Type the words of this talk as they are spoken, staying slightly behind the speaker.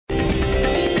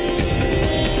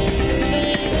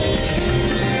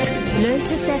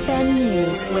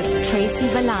News with Tracy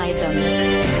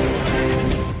Valaydham.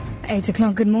 8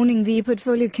 o'clock, good morning. The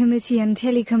Portfolio Committee on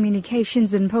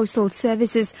Telecommunications and Postal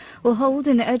Services will hold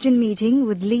an urgent meeting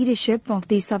with leadership of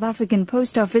the South African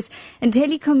Post Office and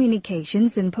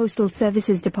Telecommunications and Postal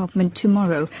Services Department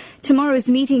tomorrow. Tomorrow's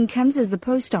meeting comes as the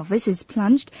Post Office is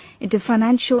plunged into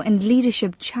financial and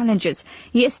leadership challenges.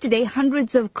 Yesterday,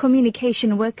 hundreds of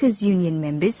Communication Workers Union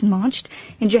members marched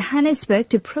in Johannesburg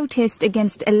to protest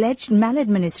against alleged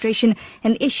maladministration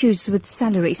and issues with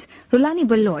salaries. Rulani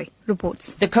Baloy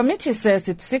reports. The committee says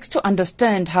it seeks to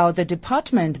understand how the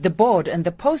department, the board and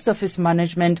the post office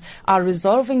management are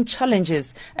resolving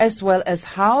challenges, as well as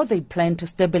how they plan to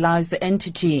stabilize the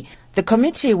entity. The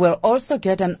committee will also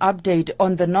get an update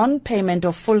on the non-payment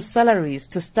of full salaries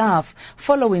to staff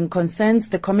following concerns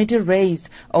the committee raised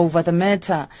over the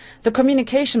matter. The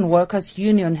Communication Workers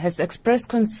Union has expressed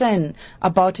concern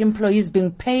about employees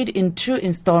being paid in 2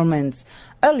 installments.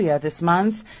 Earlier this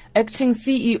month, acting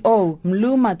CEO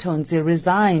Mlu Matonzi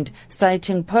resigned,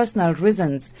 citing personal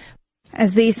reasons.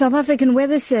 As the South African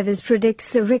Weather Service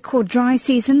predicts a record dry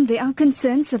season, there are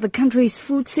concerns that the country's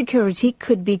food security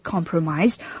could be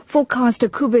compromised. Forecaster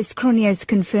Kubus Cronje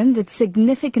confirmed that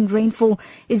significant rainfall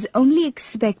is only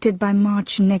expected by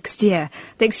March next year.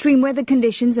 The extreme weather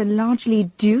conditions are largely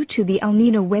due to the El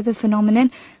Nino weather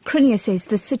phenomenon. Cronje says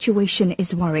the situation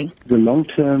is worrying. The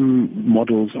long-term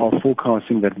models are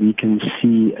forecasting that we can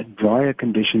see drier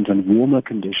conditions and warmer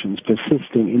conditions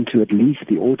persisting into at least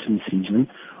the autumn season,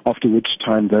 after which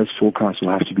time those forecasts will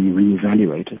have to be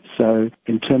reevaluated. So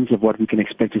in terms of what we can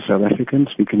expect as South Africans,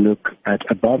 we can look at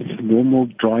above normal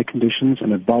dry conditions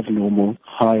and above normal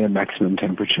higher maximum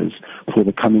temperatures for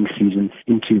the coming season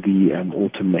into the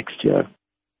autumn next year.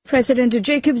 President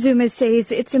Jacob Zuma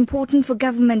says it's important for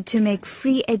government to make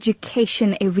free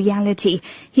education a reality.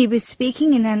 He was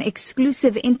speaking in an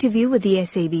exclusive interview with the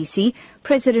SABC.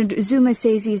 President Zuma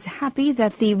says he is happy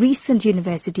that the recent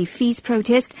university fees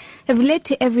protests have led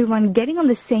to everyone getting on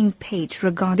the same page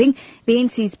regarding the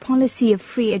ANC's policy of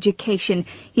free education.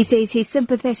 He says he's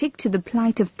sympathetic to the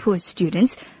plight of poor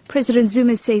students. President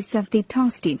Zuma says that the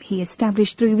task team he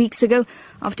established 3 weeks ago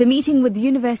after meeting with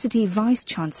university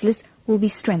vice-chancellors will be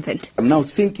strengthened. I'm now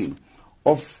thinking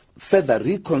of further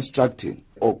reconstructing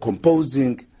or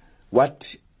composing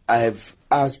what I have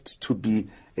asked to be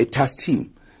a task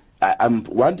team. I'm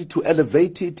wanting to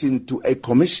elevate it into a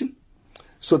commission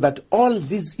so that all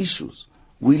these issues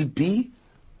will be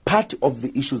part of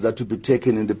the issues that will be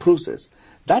taken in the process.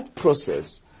 That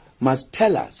process must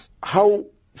tell us how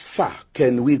far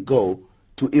can we go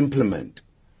to implement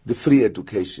the free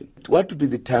education. What will be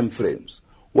the time frames?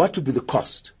 What will be the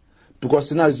cost?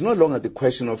 Because now it's no longer the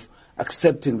question of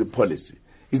accepting the policy.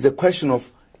 It's a question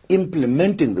of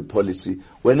implementing the policy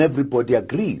when everybody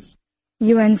agrees.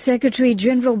 UN Secretary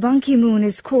General Ban Ki-moon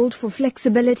has called for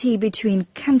flexibility between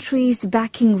countries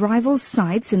backing rival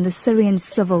sides in the Syrian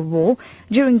civil war.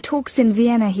 During talks in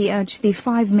Vienna, he urged the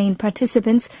 5 main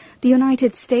participants, the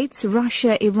United States,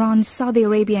 Russia, Iran, Saudi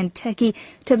Arabia and Turkey,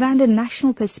 to abandon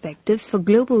national perspectives for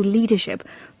global leadership.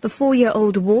 The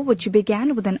 4-year-old war, which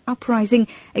began with an uprising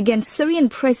against Syrian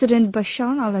President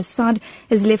Bashar al-Assad,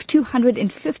 has left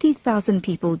 250,000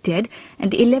 people dead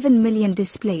and 11 million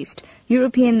displaced.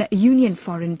 European Union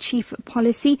Foreign Chief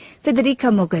Policy Federica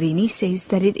Mogherini says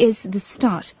that it is the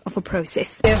start of a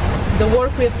process. If the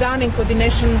work we've done in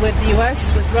coordination with the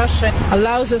US, with Russia,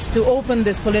 allows us to open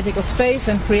this political space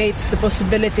and creates the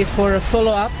possibility for a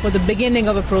follow-up, for the beginning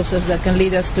of a process that can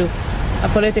lead us to a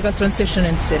political transition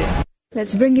in Syria.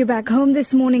 Let's bring you back home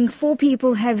this morning. 4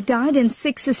 people have died and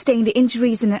 6 sustained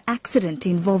injuries in an accident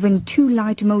involving 2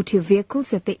 light motor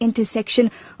vehicles at the intersection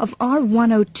of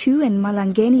R102 and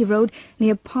Malangeni Road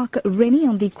near Park Rennie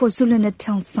on the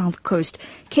KwaZulu-Natal South Coast.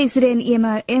 KZN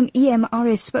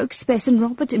EMRS spokesperson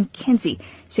Robert McKenzie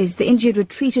says the injured were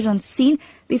treated on scene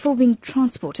before being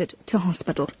transported to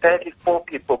hospital. 34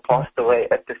 people passed away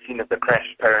at the scene of the crash.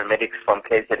 Paramedics from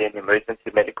KZN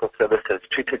Emergency Medical Services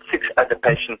treated 6 other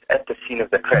patients at the scene of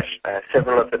the crash.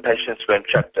 Several of the patients were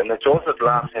trapped, and the jaws of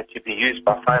life had to be used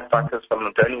by firefighters from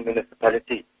the Ndoni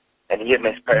municipality and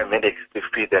EMS paramedics to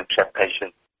free the trapped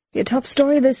patients. Your top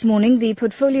story this morning, the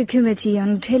Portfolio Committee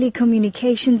on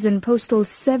Telecommunications and Postal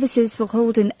Services will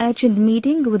hold an urgent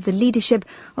meeting with the leadership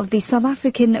of the South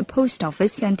African Post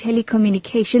Office and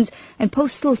Telecommunications and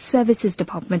Postal Services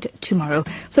Department tomorrow.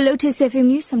 For Lotus FM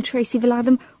News, I'm Tracy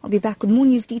Valaydham. I'll be back with more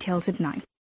news details at 9.